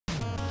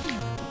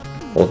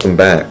Welcome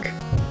back.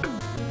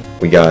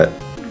 We got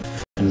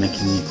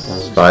making me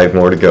close. 5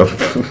 more to go.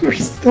 We're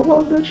still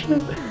on that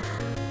shit.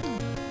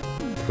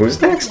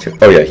 Who's next?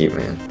 Oh yeah,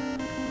 Heatman.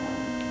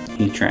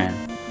 Heatran.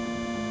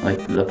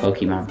 Like the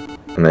Pokemon.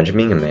 Imagine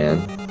being a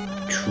man.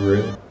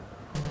 True.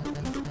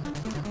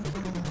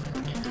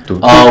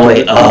 Oh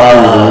wait,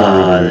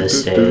 the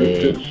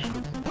stage.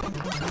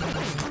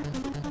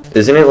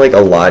 Isn't it like a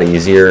lot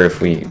easier if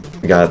we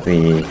got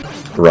the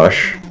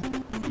rush?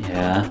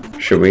 Yeah.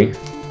 Should we?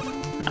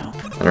 No.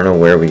 I don't know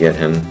where we get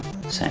him.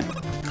 Same.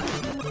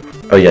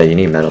 Oh yeah, you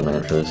need Metal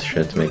Man for this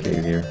shit to make it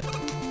easier.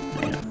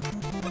 I know.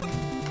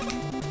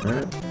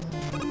 Alright.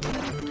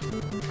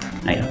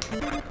 I know.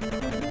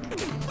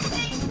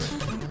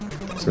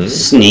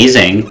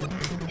 Sneezing?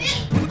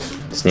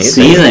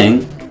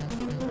 Sneezing?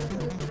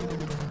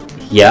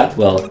 Yeah,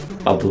 well,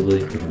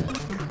 probably.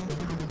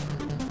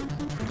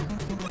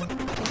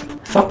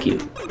 Fuck you.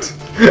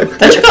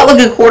 That took out like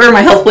a quarter of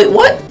my health. Wait,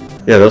 what?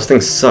 Yeah, those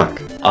things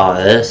suck. Oh,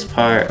 this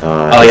part.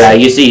 Oh yeah, I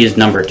used to use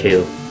number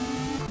 2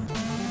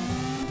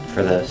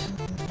 for this.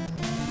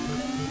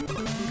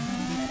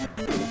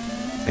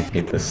 I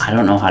hate this. I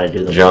don't know how to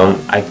do the jump.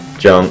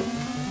 Jump.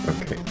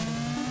 Okay.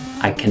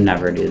 I can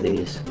never do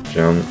these.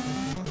 Jump.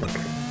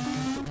 Okay.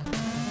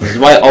 This is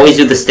why I always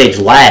do the stage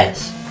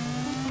last.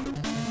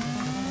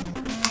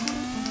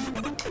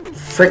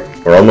 Frick.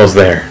 We're almost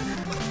there.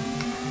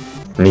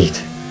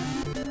 Neat.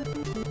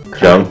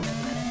 Jump.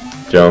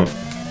 Jump.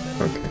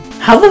 Okay.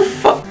 How the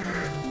fuck?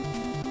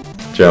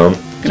 Jump.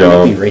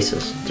 Don't be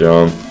racist.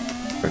 Jump.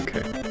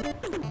 Okay.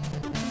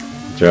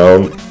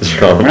 Jump.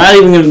 Jump. We're not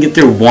even gonna get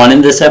through 1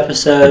 in this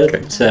episode,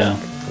 okay. So.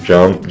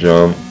 Jump.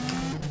 Jump.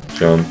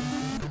 Jump.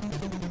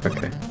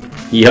 Okay.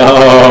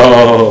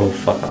 Yo,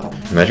 fuck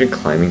off. Imagine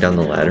climbing down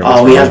the ladder.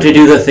 Oh, we have to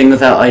do the thing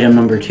without item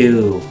number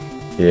 2.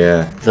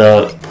 Yeah.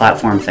 The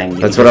platform thing.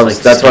 That's what I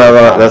was. That's what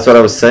I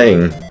was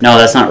saying. No,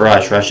 that's not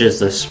Rush. Rush is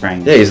the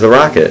spring. Yeah, he's the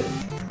rocket.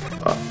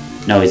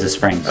 No, he's the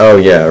springs. Oh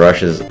yeah,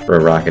 Rush is a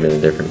rocket in a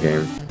different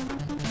game.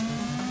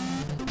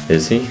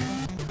 Is he?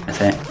 I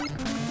think.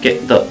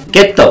 Get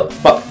the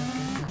fuck.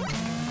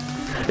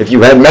 If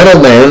you had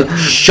Metal Man.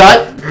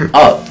 Shut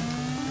up.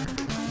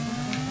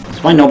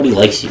 That's why nobody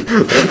likes you.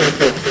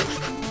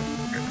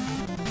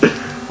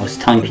 I was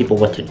telling people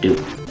what to do.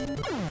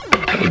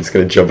 I'm just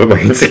gonna jump at my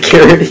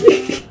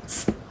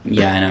insecurities.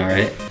 Yeah, I know,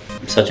 right?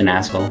 I'm such an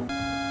asshole.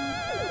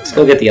 Let's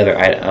go get the other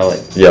item. Oh,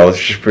 wait. Yeah, we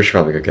should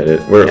probably go get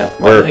it. Why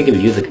did I give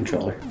you the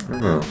controller? I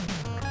don't know.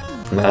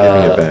 I'm not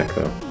giving it back,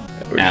 though.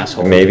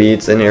 Asshole. Maybe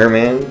it's in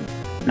Airman?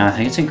 No, I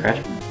think it's in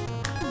Crash.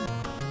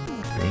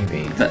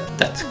 Maybe.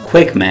 That's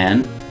quick,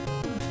 man.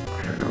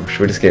 I don't know.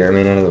 Should we just get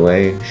Airman out of the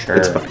way? Sure.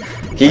 It's fine.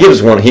 He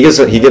gives one. He gives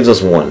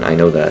us 1. I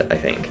know that, I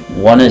think.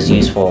 1 is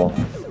useful.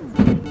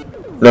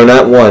 No,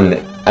 not 1.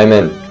 I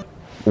meant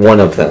 1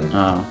 of them.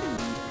 Oh.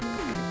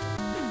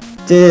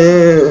 We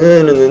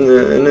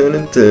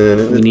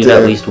need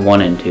at least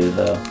 1 and 2,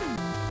 though.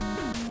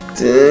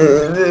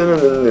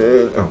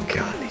 Oh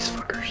god, these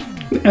fuckers.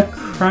 I'm gonna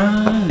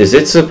cry. Is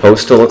it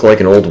supposed to look like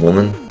an old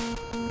woman?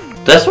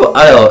 That's what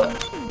I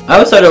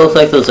always thought it looked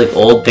like those like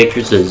old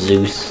pictures of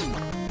Zeus.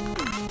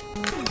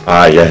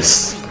 Ah,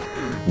 yes.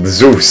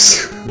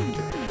 Zeus.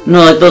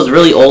 No, like those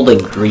really old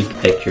like Greek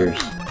pictures.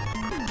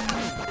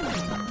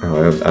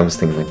 Oh, I was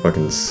thinking like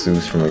fucking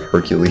Zeus from like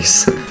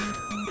Hercules.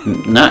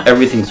 Not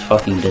everything's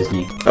fucking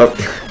Disney. Oh.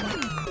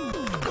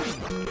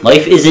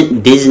 Life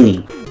isn't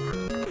Disney.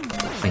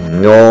 I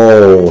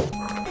know.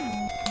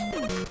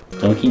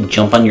 Don't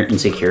jump on your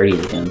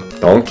insecurities again.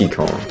 Donkey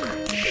Kong.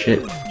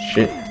 Shit.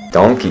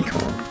 Donkey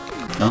Kong.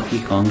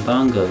 Donkey Kong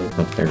Bongo.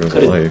 Oh, there goes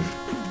the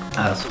life.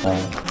 Asshole.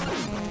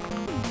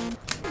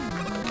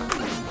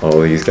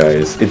 Oh, these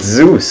guys. It's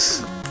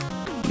Zeus.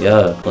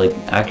 Yeah, like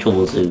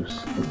actual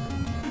Zeus.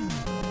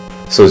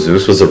 So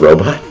Zeus was a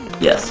robot?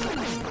 Yes.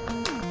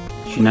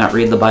 Did you not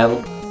read the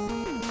Bible?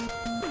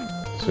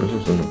 Zeus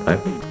was in the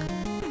Bible?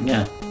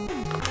 Yeah.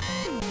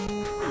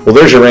 Well,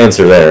 there's your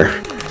answer there.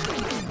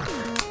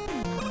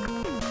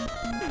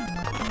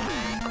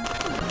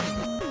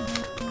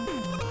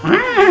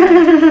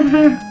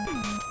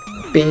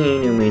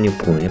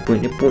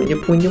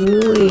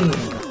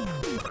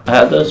 I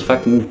had those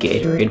fucking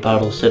Gatorade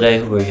bottles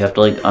today where you have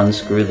to like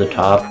unscrew the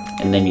top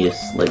and then you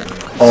just like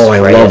oh, I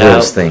spray love it out.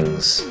 those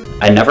things.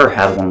 I never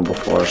had one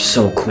before.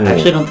 So cool. I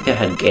actually don't think I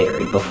had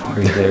Gatorade before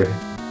either.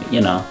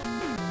 You know.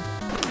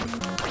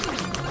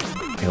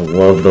 I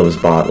love those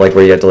bottles. Like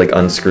where you have to like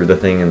unscrew the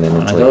thing and then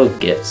it's like... go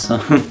get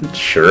some.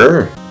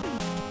 Sure.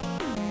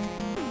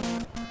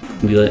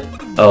 Be like,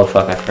 oh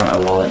fuck, I forgot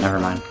my wallet, never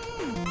mind.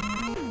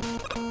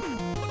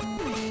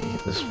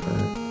 This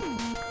part.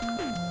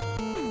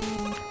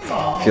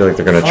 I feel like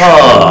they're gonna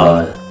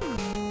try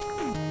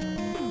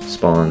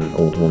spawn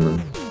old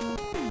woman.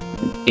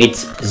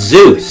 It's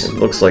Zeus! It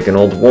looks like an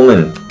old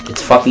woman.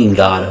 It's fucking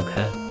God,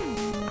 okay?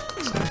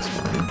 So that's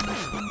fine.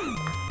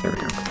 There we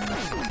go.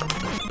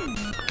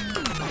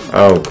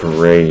 Oh,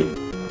 great.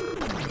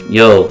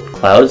 Yo,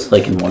 clouds,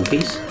 like in One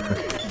Piece?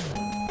 Okay.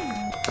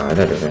 Oh, I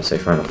thought you were gonna say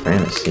Final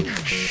Fantasy.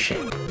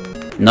 Shit.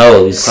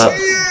 No, these clouds...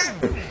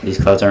 These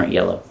clouds aren't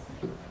yellow.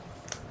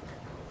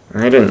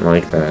 I didn't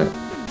like that.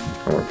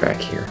 Oh, we're back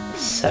here.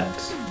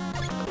 Sex.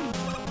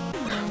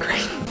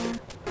 Great.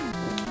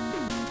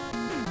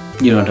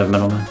 You don't have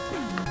middlemen.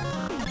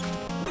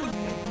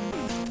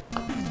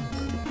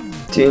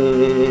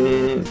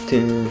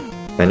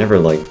 I never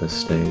liked this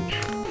stage.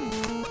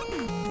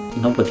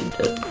 Nobody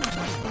did.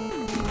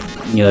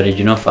 Yo, did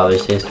you know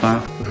Father's Day is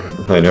tomorrow?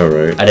 I know,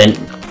 right?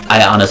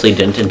 I honestly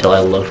didn't until I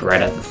looked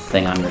right at the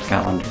thing on your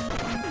calendar.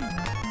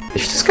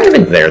 It's just kind of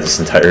been there this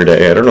entire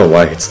day. I don't know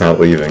why it's not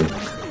leaving.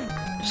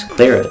 Just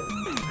clear it. I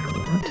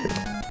don't want to.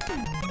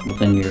 Well,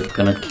 then you're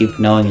gonna keep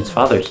knowing it's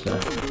Father's Day.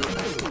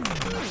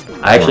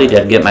 I actually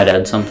did get my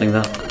dad something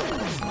though.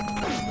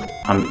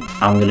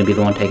 I'm gonna be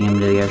the one taking him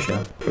to the air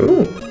show.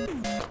 Ooh.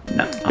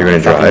 No. You're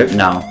gonna drive?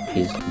 No,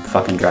 he's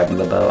fucking driving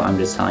the boat. I'm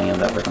just telling him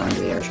that we're going to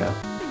the air show.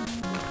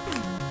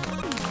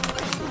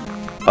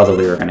 Although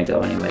we were gonna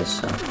go anyways,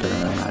 so it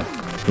doesn't really matter.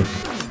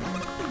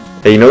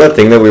 Hey, you know that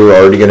thing that we were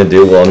already gonna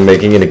do? Well, I'm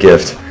making it a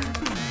gift.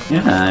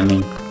 Yeah, I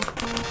mean,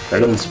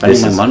 better than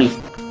spending my money.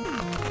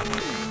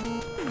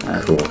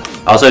 Cool.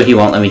 Also, he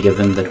won't let me give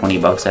him the 20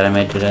 bucks that I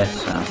made today,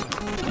 so,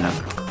 you know.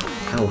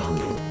 How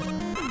humble.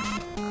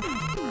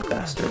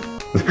 Bastard.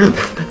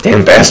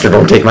 Damn bastard,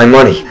 don't take my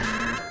money!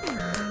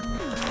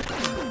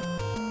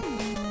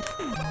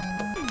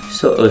 He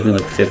still owes me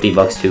like 50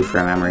 bucks too for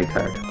a memory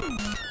card.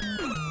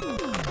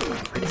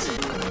 What is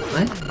it?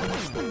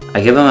 What? I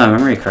gave him a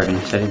memory card and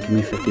he said he'd give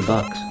me 50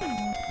 bucks.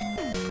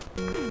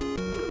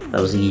 That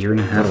was a year and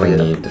a half What do I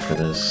ago. need for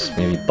this?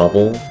 Maybe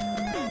bubble?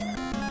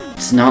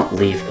 It's not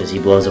leaf because he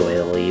blows away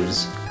the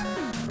leaves.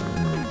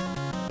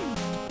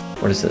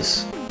 What is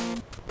this?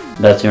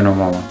 That's your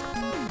normal one.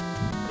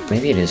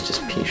 Maybe it is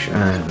just peach.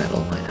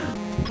 Metal, why not?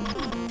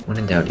 When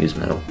in doubt, use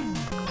metal.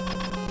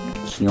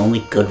 It's the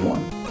only good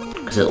one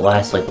because it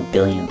lasts like a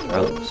billion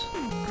throws.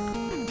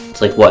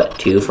 It's like what,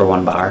 2 for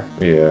 1 bar?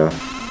 Yeah.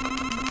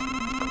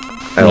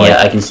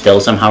 I can still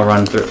somehow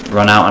run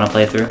out on a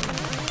playthrough.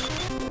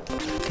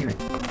 Damn it.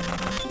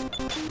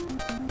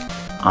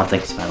 I don't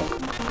think it's metal.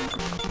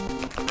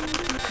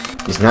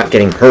 He's not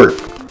getting hurt.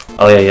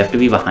 Oh yeah, you have to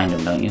be behind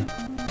him, don't you?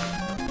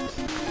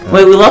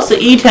 Wait, we lost the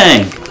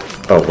E-tank!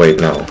 Oh wait,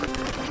 no.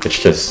 It's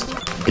just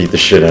beat the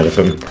shit out of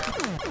him.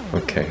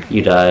 Okay.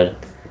 You died.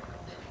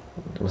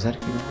 Was that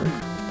even hard?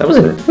 That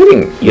wasn't. We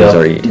didn't lose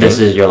our E-tank. This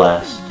is your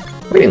last.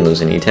 We didn't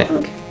lose an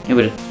E-tank. Yeah,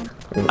 we did.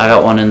 I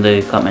got one in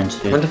the cut men's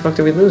too. When the fuck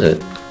did we lose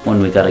it? When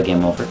we got a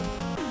game over.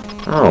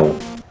 Oh.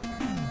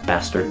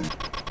 Bastard.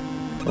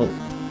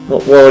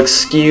 Well,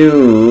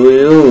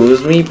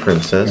 excuse me,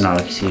 princess. You're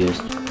not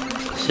excused.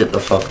 Sit the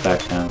fuck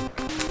back down.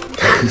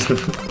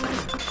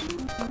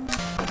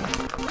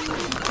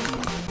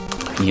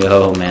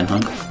 Yo,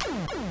 manhunt.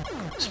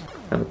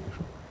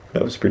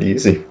 That was pretty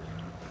easy.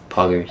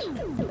 Poggers.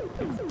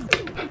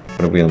 What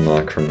did we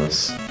unlock from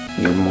this?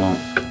 Your mom.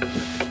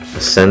 A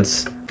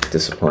sense of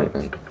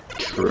disappointment.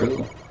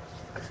 True.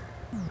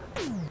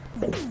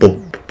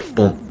 Boom,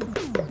 boom.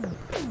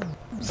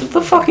 Is it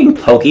the fucking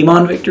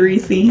Pokemon victory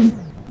theme?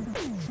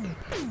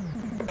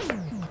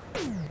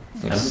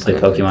 I haven't played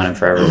Pokemon in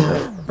forever,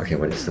 so. Okay,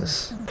 what is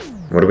this?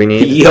 What do we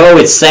need? Yo,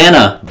 it's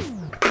Santa!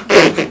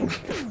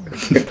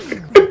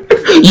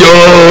 Yo!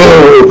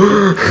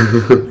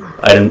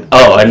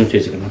 I didn't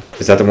choose a good one.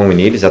 Is that the one we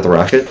need? Is that the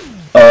rocket?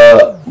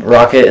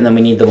 Rocket, and then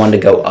we need the one to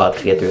go up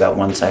to get through that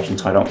one section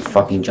so I don't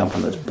fucking jump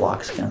on those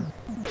blocks again.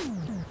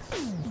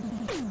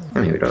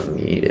 I mean, we don't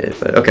need it,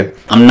 but okay.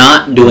 I'm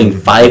not doing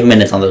 5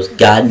 minutes on those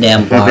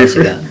goddamn blocks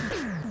again.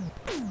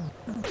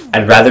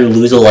 I'd rather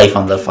lose a life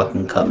on the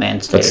fucking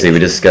Cutman stage. Let's see, we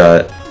just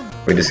got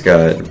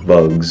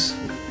bugs.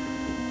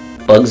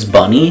 Bugs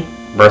Bunny?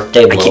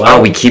 Birthday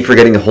blowout? We keep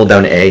forgetting to hold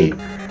down A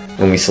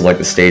when we select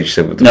the stage.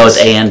 So no, it's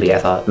A and B, I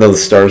thought. No, the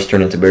stars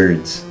turn into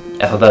birds.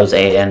 I thought that was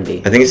A and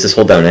B. I think it's just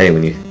hold down A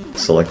when you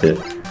select it.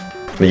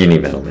 But you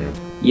need metal, man.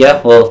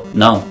 Yeah, well,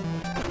 no.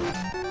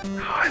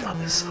 Oh, I love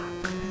this song.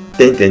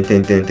 Dun, dun,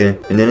 dun, dun, dun,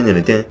 dun, dun,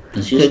 dun, dun.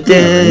 It's just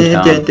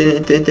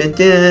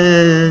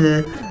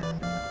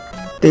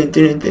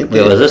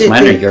Wait, was this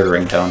mine or your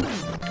ringtone?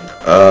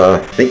 I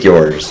think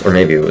yours, or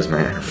maybe it was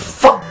mine.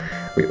 Fuck!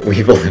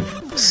 We both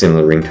have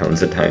similar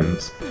ringtones at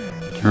times.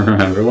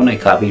 Remember when I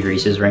copied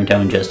Reese's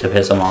ringtone just to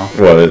piss him off?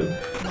 What?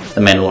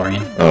 The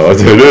Mandalorian. Oh,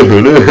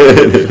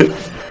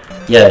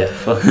 Yeah,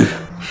 fuck.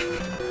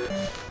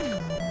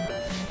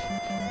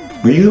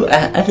 Were you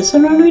at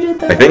Edison when we did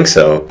that? I think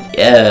so.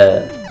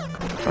 Yeah.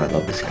 Oh, I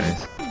love these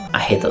guys. I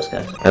hate those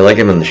guys. I like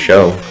him in the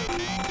show.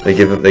 They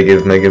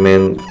give Mega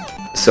Man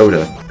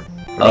soda.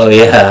 Oh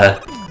yeah.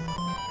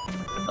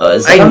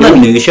 Is that on the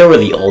new show or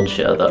the old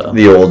show though?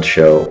 The old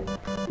show.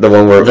 The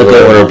one where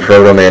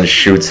Proto Man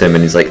shoots him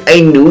and he's like,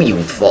 I knew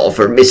you'd fall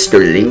for Mr.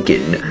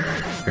 Lincoln.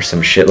 Or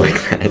some shit like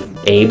that.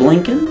 Abe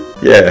Lincoln?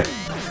 Yeah.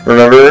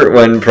 Remember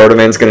when Proto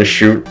Man's gonna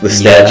shoot the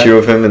statue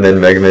of him and then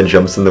Mega Man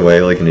jumps in the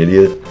way like an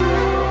idiot?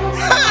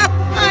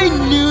 I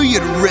knew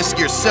you'd risk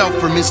yourself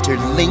for Mr.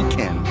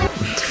 Lincoln.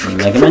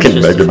 Mega Man's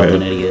just a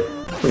fucking idiot.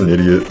 An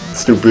idiot.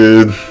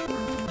 Stupid.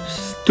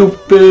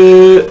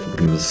 Stupid.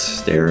 He was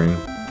staring.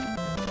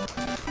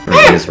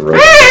 he's a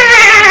robot.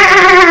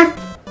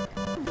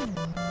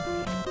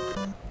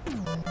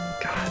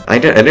 God, I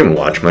didn't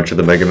watch much of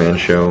the Mega Man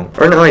show.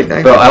 Or no,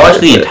 Bro, I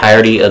watched the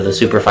entirety of the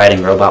Super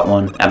Fighting Robot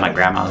one at my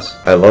grandma's.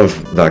 I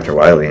love Dr.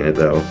 Wily in it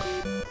though.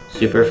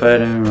 Super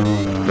Fighting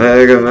Robot.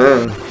 Mega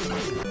Man.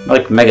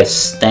 Like Mega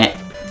Stamp.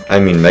 I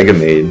mean Mega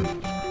Maid.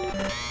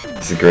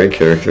 He's a great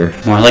character.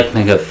 More like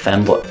Mega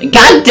Femboy.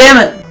 God damn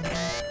it!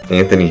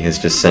 Anthony has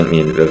just sent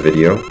me a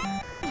video.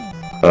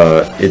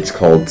 It's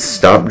called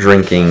 "Stop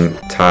Drinking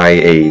Thai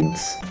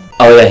AIDS."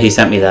 Oh yeah, he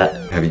sent me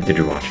that. Did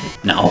you watch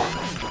it? No.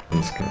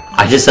 I'm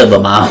I just said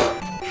Lamau.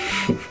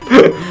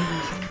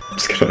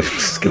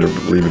 just gonna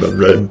leave it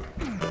unread.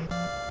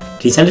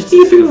 Did he send it to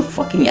you through a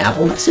fucking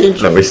Apple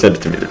message? No, he sent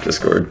it to me through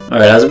Discord.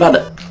 Alright, I was about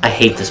to... I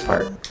hate this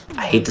part.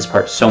 I hate this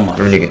part so much.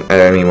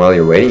 I mean, while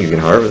you're waiting, you can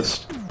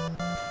harvest.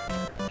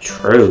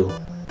 True.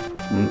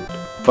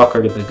 Fuck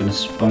are they gonna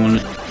spawn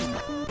it?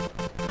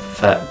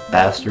 Fat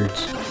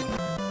bastards.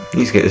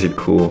 These guys are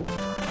cool.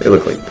 They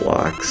look like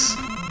blocks.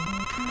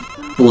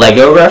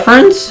 Lego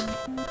reference?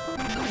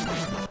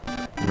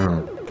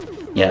 No.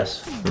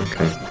 Yes.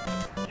 Okay.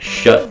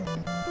 Shut.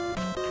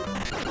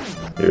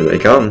 Here they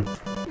come.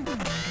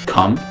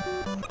 Come?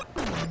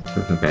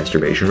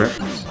 Masturbation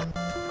reference?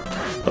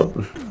 Oh.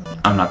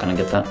 I'm not gonna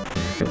get that.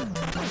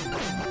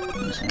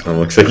 Oh,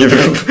 looks like you.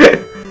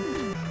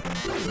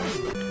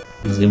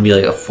 It's gonna be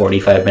like a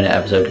 45-minute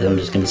episode because I'm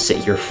just gonna sit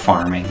here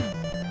farming.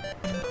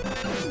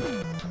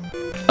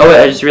 Oh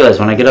wait, I just realized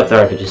when I get up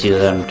there I could just use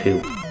them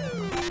too.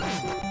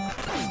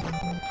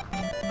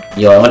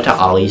 Yo, I went to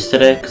Ollie's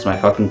today because my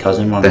fucking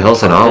cousin wanted. The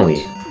hell's an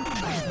Ollie?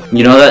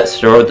 You know that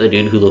store with the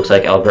dude who looks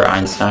like Albert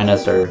Einstein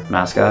as their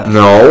mascot?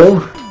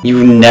 No.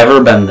 You've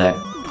never been there.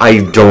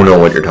 I don't know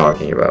what you're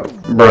talking about.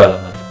 Bruh.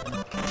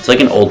 It's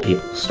like an old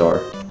people's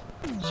store.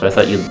 So I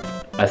thought you'd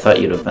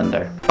have been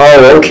there.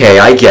 Oh, okay,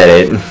 I get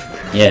it.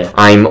 Yeah.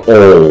 I'm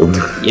old.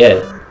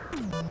 Yeah.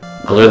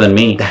 Older than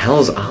me. The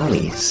hell's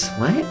Ollie's?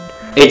 What?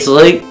 It's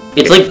like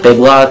Big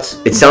Lots.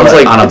 It sounds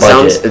like on a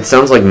budget. it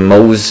sounds like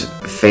Moe's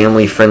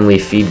family-friendly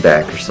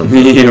feedback or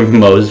something.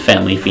 Moe's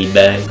family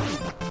feedback.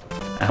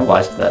 I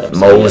watched that episode.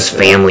 Moe's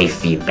family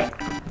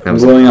feedback. I'm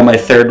going on my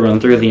third run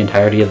through the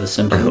entirety of The I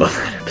Simpsons. love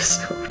that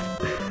episode.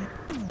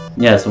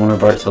 Yeah, it's the one where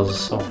Bart sells his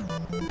soul.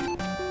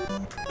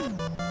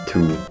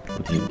 2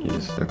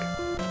 years. Okay.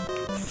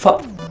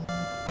 Fuck.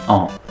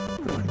 Oh.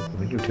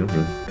 What are you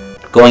doing?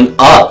 Going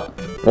up.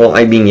 Well,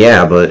 I mean,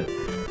 yeah, but.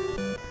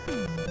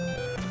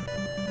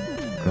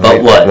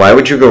 But what? Why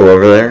would you go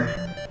over there?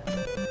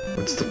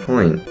 What's the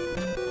point?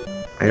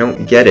 I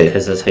don't get it.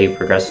 Because that's how you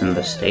progress in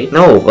the state?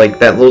 No, like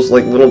those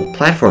like little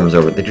platforms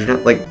over. Did you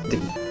not like?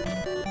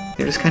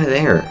 They're just kind of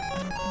there.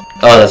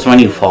 Oh, that's when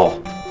you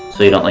fall,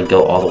 so you don't like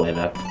go all the way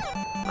back.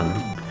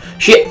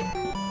 Shit!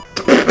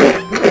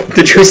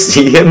 Did you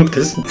see him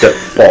just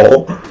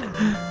fall?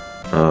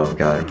 Oh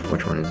god,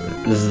 which one is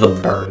it? This is the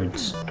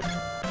birds.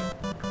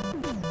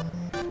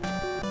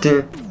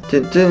 I I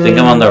think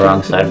I'm on the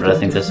wrong side, but I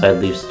think this side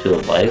leads to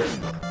a life.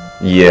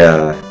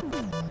 Yeah.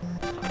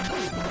 I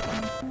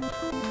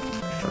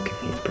fucking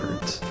hate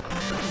birds.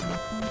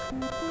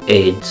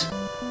 AIDS.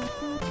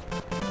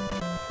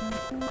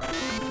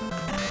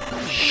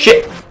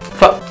 Shit!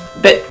 Fuck!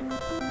 Bit!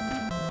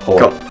 Hole.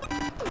 Go.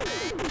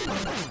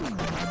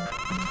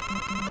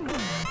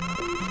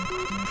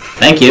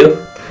 Thank you,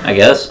 I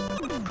guess.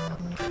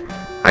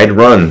 I'd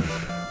run.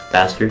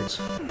 Bastards.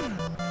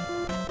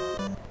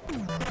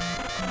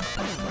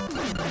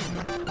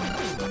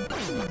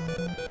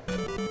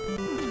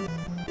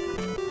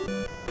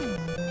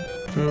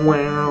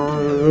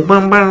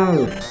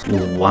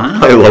 Wow.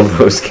 I love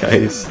those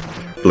guys.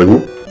 Blue.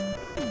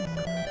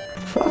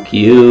 Fuck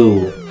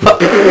you.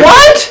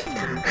 What?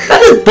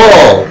 That is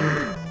bull.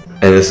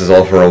 And this is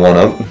all for a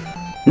 1-up?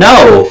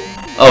 No.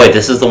 Oh wait,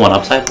 this is the one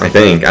upside? I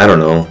think. I don't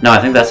know. No, I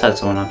think that side's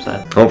the one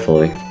upside.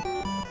 Hopefully.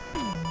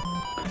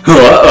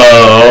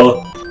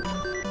 Uh-oh.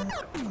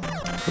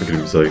 Look at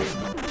him, he's like...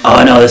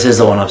 Oh no, this is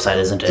the one upside,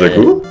 isn't it? He's like,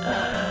 ooh?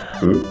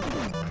 Ooh?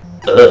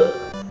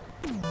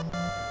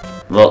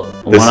 Well,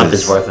 This 1-up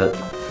is- is worth it.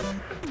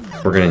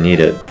 We're gonna need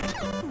it.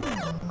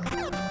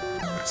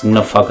 I'm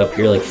gonna fuck up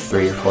here like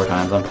 3 or 4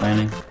 times, I'm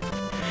planning.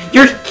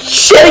 You're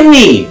shitting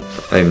me!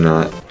 I'm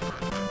not.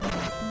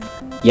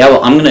 Yeah,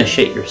 well, I'm gonna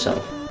shit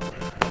yourself.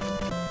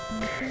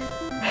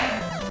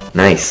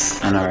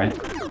 Nice. I know, right?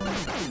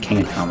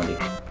 King of comedy.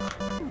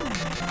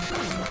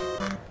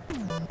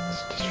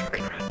 Just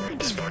fucking run.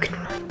 Just fucking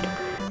run.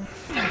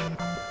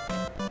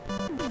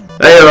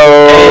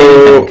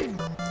 Hey-o!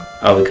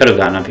 Oh, we could have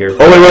gotten up here.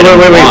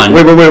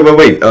 Oh,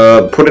 wait.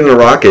 Put in a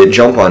rocket,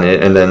 jump on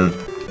it, and then...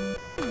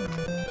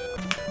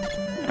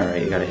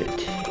 Alright, you gotta hit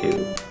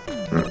 2.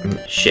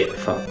 Shit,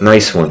 fuck.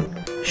 Nice one.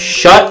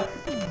 Shut!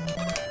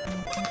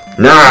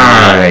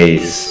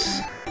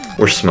 Nice!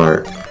 We're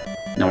smart.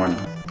 No, we're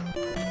not.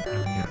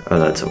 Oh,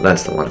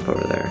 that's the one up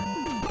over there.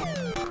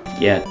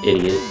 Yeah,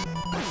 idiot.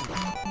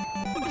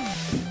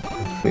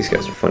 These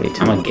guys are funny,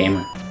 too. I'm a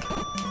gamer.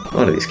 A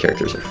lot of these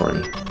characters are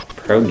funny.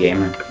 Pro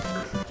gamer.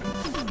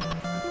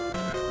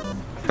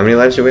 How many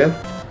lives do we have?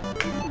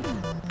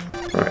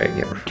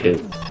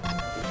 2.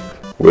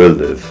 Will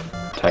live.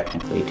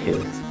 Technically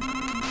 2.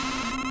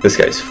 This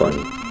guy's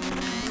funny.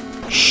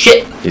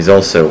 Shit! He's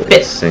also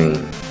insane.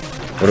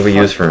 What do we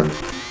use for him?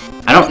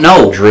 I don't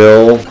know.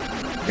 Drill.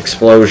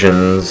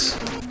 Explosions.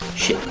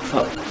 Shit,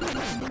 fuck.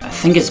 I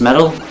think it's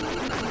metal.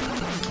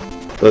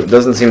 It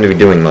doesn't seem to be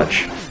doing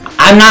much.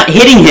 I'm not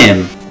hitting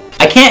him!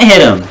 I can't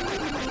hit him!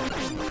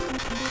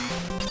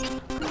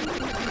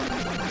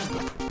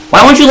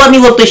 Why won't you let me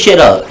look this shit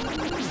up?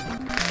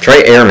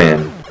 Try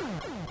Airman.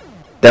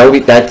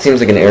 That seems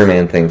like an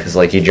Airman thing, because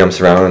like he jumps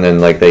around and then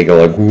like they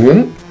go like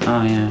whoop.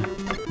 Oh yeah.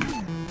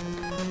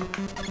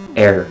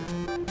 Air.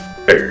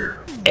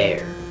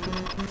 Air.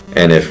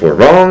 And if we're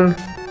wrong,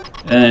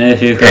 and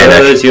if you panic.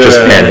 close your Just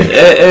eyes, panic.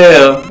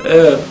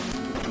 Ew.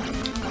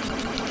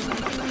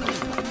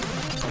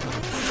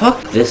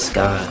 Fuck this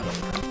guy.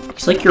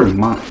 He's like your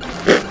mom.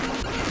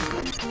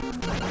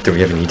 Do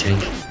we have an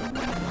E-tank?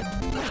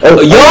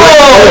 Oh, yo!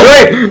 Oh,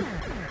 great!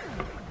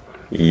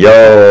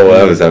 Yo,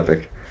 that was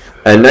epic.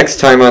 And next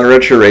time on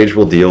RetroRage,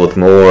 we'll deal with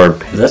more.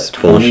 That's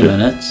 20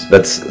 minutes?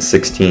 That's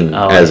 16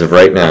 Oh, as of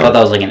right now. I thought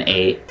that was like an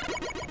 8.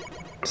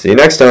 See you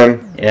next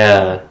time.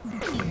 Yeah.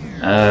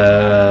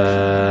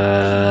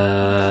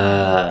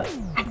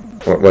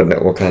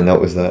 What kind of note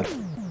was that?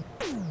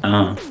 I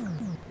I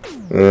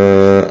don't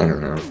know.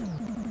 don't know.